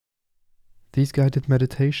These guided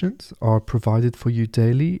meditations are provided for you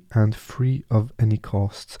daily and free of any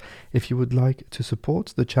costs. If you would like to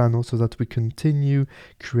support the channel so that we continue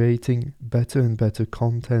creating better and better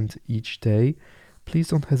content each day, please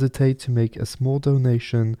don't hesitate to make a small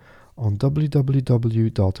donation on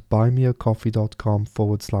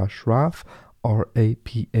www.buymeacoffee.com/Raf,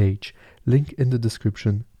 RAPH, link in the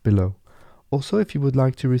description below. Also, if you would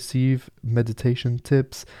like to receive meditation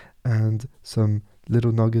tips and some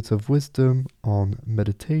little nuggets of wisdom on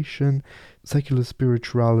meditation, secular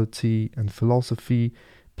spirituality, and philosophy,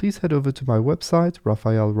 please head over to my website,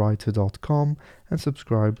 raphaelreiter.com, and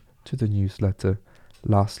subscribe to the newsletter.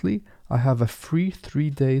 Lastly, I have a free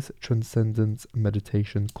 3 days Transcendence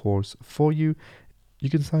meditation course for you.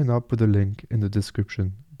 You can sign up with the link in the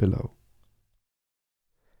description below.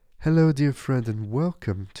 Hello dear friend, and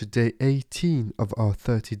welcome to day 18 of our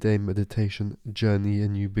 30-day meditation journey, A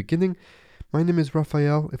New Beginning. My name is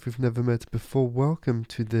Raphael. If we've never met before, welcome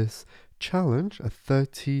to this challenge, a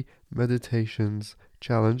 30 meditations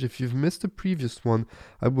challenge. If you've missed the previous one,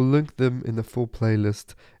 I will link them in a full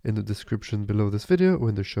playlist in the description below this video or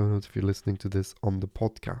in the show notes if you're listening to this on the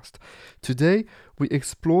podcast. Today, we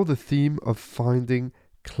explore the theme of finding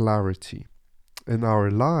clarity. In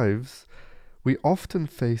our lives, we often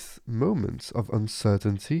face moments of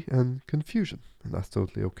uncertainty and confusion, and that's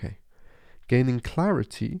totally okay. Gaining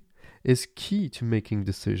clarity is key to making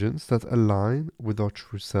decisions that align with our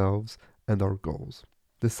true selves and our goals.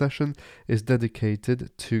 This session is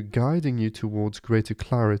dedicated to guiding you towards greater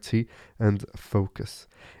clarity and focus.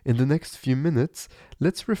 In the next few minutes,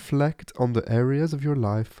 let's reflect on the areas of your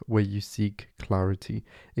life where you seek clarity.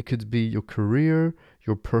 It could be your career,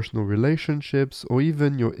 your personal relationships, or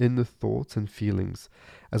even your inner thoughts and feelings.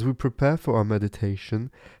 As we prepare for our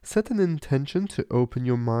meditation, set an intention to open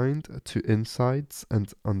your mind to insights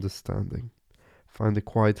and understanding. Find a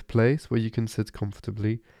quiet place where you can sit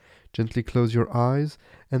comfortably. Gently close your eyes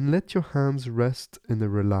and let your hands rest in a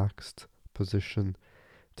relaxed position.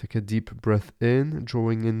 Take a deep breath in,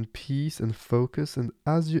 drawing in peace and focus, and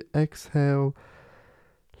as you exhale,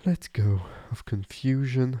 let go of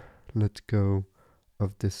confusion, let go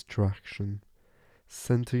of distraction.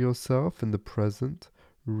 Center yourself in the present,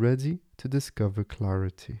 ready to discover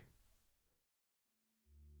clarity.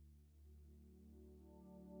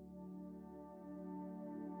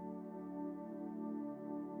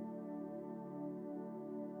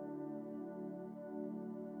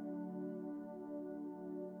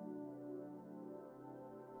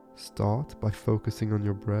 Start by focusing on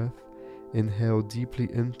your breath. Inhale deeply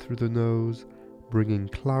in through the nose, bringing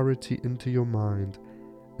clarity into your mind,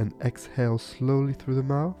 and exhale slowly through the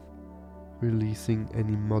mouth, releasing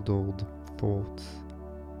any muddled thoughts.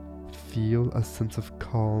 Feel a sense of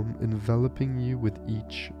calm enveloping you with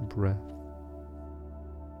each breath.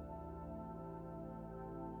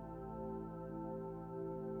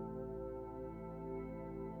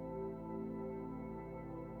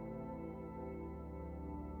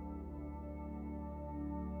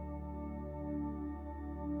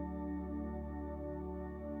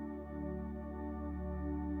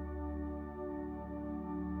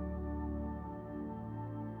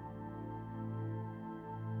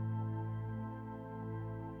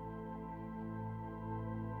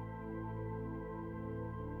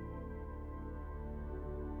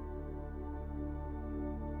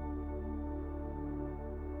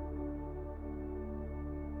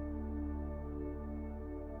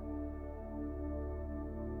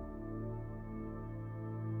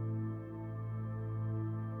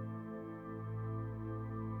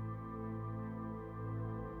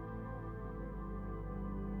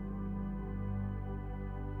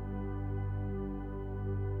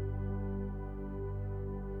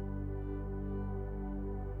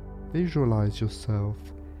 Visualize yourself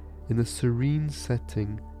in a serene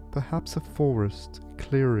setting, perhaps a forest,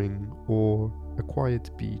 clearing, or a quiet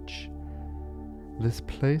beach. This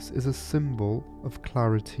place is a symbol of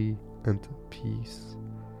clarity and peace.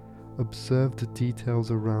 Observe the details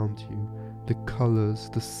around you, the colors,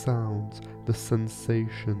 the sounds, the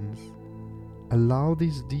sensations. Allow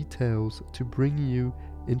these details to bring you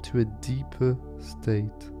into a deeper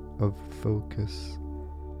state of focus.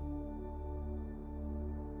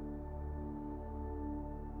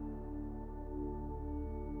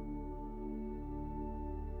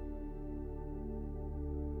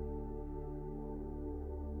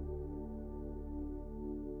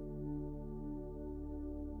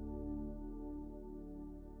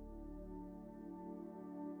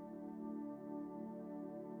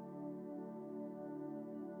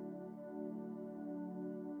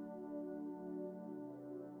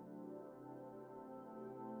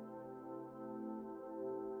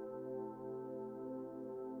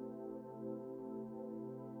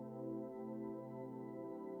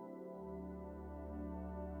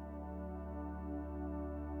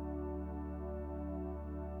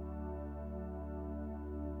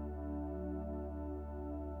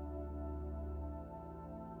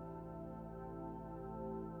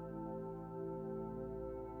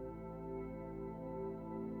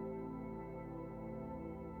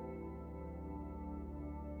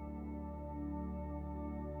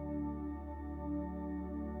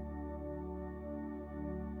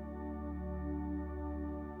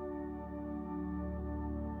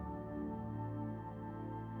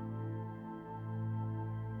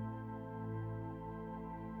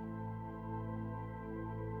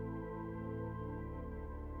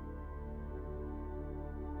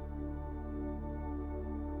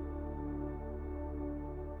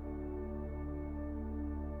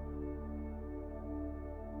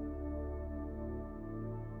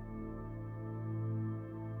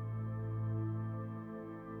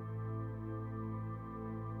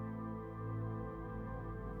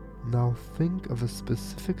 Now think of a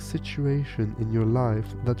specific situation in your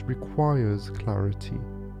life that requires clarity.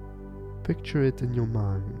 Picture it in your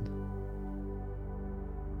mind.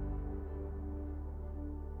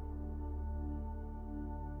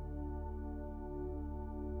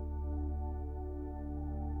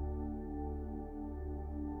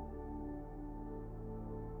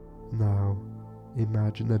 Now,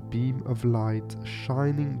 imagine a beam of light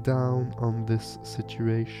shining down on this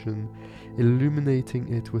situation,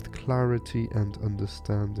 illuminating it with clarity and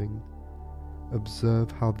understanding.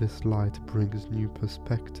 Observe how this light brings new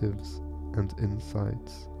perspectives and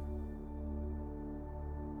insights.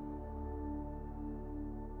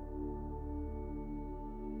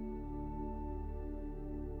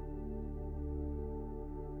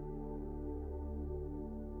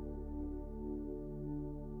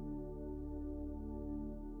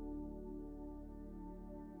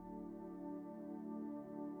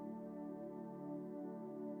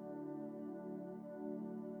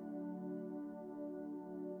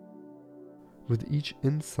 With each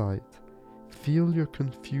insight, feel your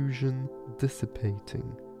confusion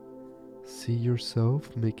dissipating. See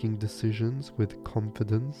yourself making decisions with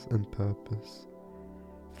confidence and purpose.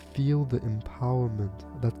 Feel the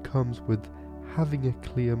empowerment that comes with having a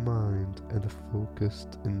clear mind and a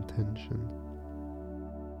focused intention.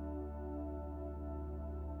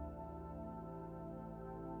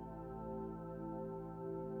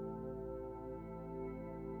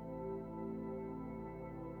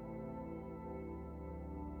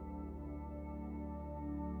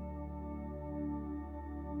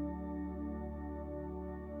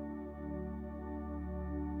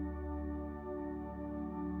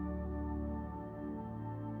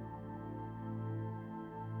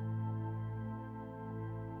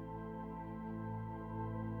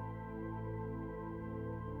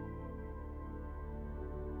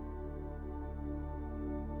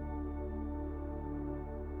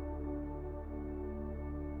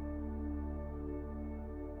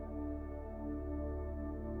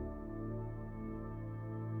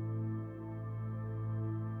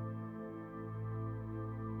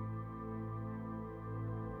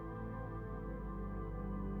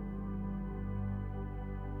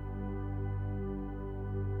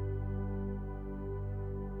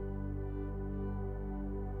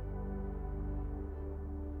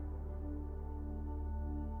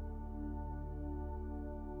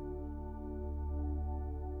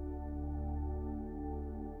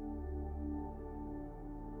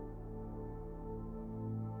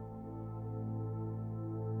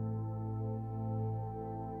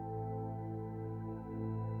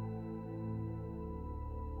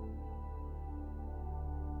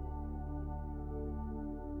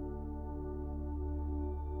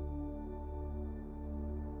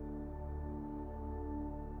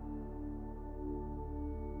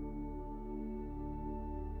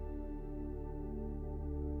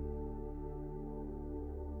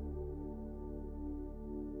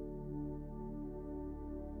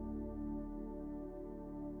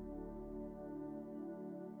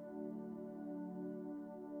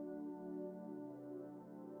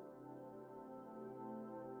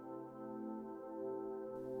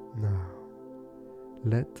 Now,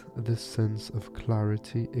 let this sense of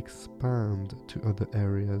clarity expand to other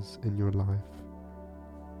areas in your life.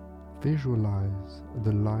 Visualize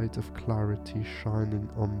the light of clarity shining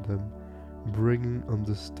on them, bringing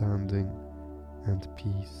understanding and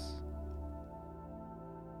peace.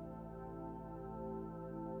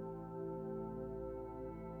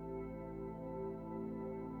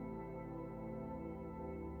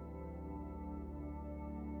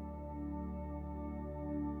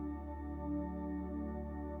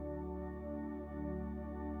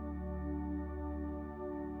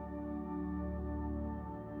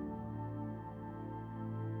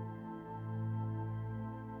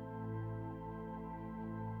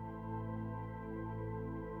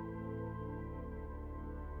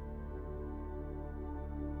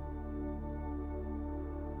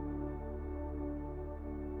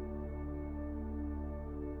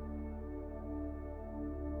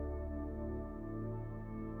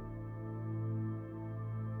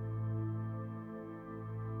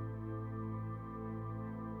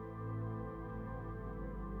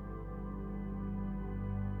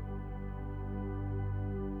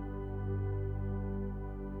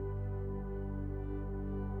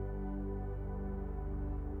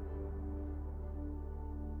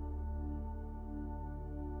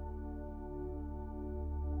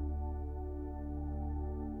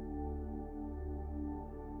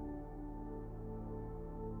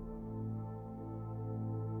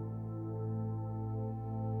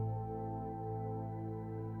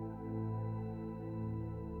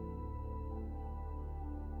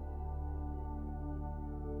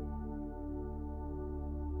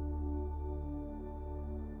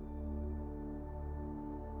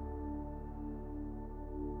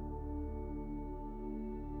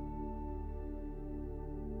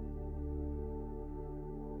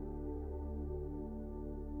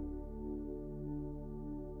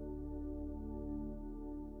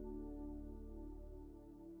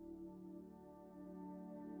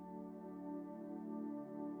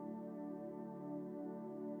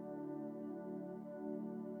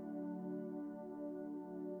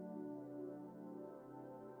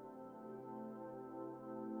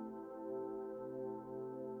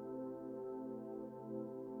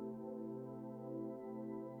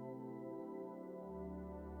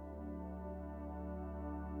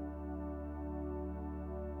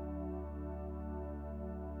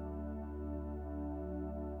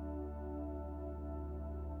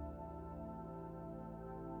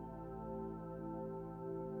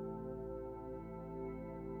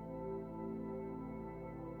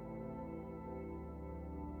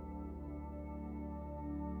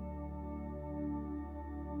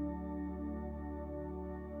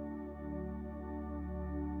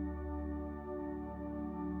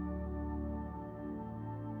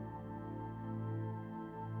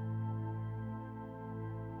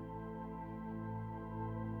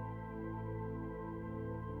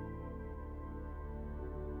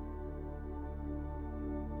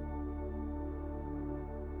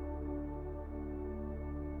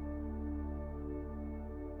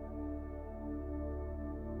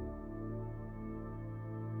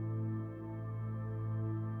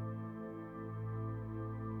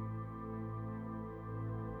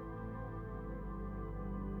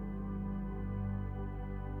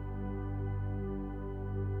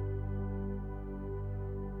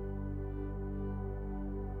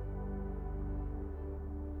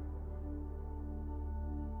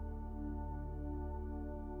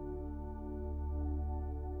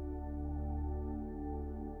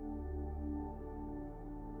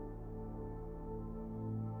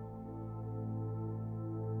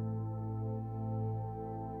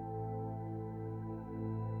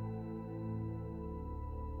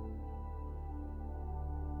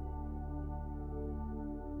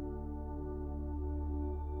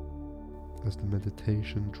 as the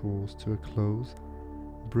meditation draws to a close,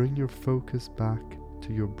 bring your focus back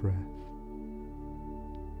to your breath.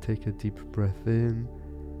 Take a deep breath in,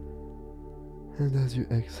 and as you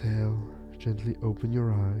exhale, gently open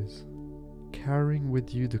your eyes, carrying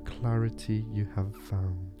with you the clarity you have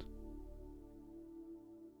found.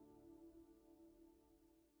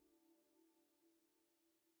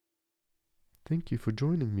 Thank you for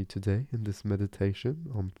joining me today in this meditation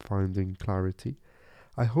on finding clarity.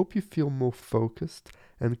 I hope you feel more focused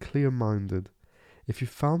and clear-minded. If you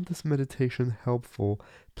found this meditation helpful,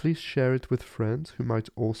 please share it with friends who might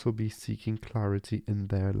also be seeking clarity in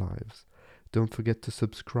their lives. Don't forget to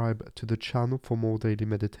subscribe to the channel for more daily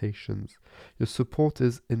meditations. Your support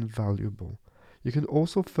is invaluable. You can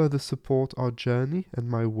also further support our journey and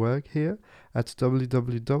my work here at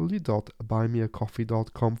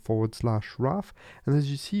www.buymeacoffee.com/Raf. And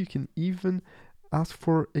as you see, you can even ask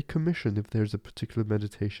for a commission if there's a particular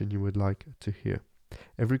meditation you would like to hear.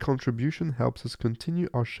 Every contribution helps us continue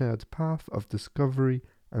our shared path of discovery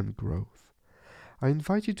and growth. I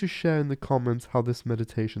invite you to share in the comments how this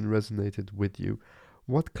meditation resonated with you.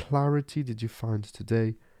 What clarity did you find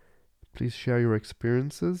today? Please share your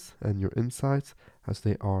experiences and your insights, as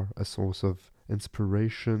they are a source of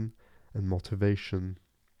inspiration and motivation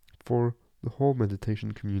for the whole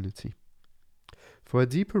meditation community. For a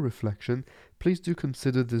deeper reflection, please do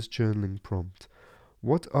consider this journaling prompt.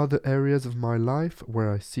 What are the areas of my life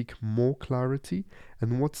where I seek more clarity,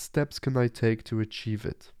 and what steps can I take to achieve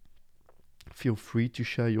it? Feel free to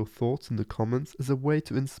share your thoughts in the comments as a way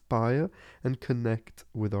to inspire and connect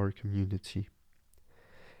with our community.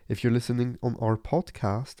 If you're listening on our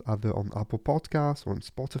podcast, either on Apple Podcasts or on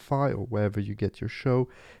Spotify or wherever you get your show,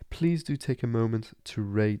 please do take a moment to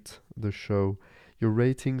rate the show. Your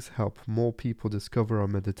ratings help more people discover our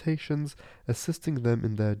meditations, assisting them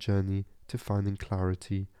in their journey to finding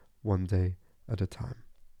clarity one day at a time.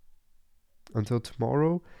 Until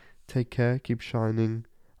tomorrow, take care, keep shining.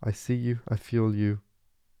 I see you, I feel you.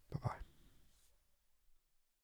 Bye-bye.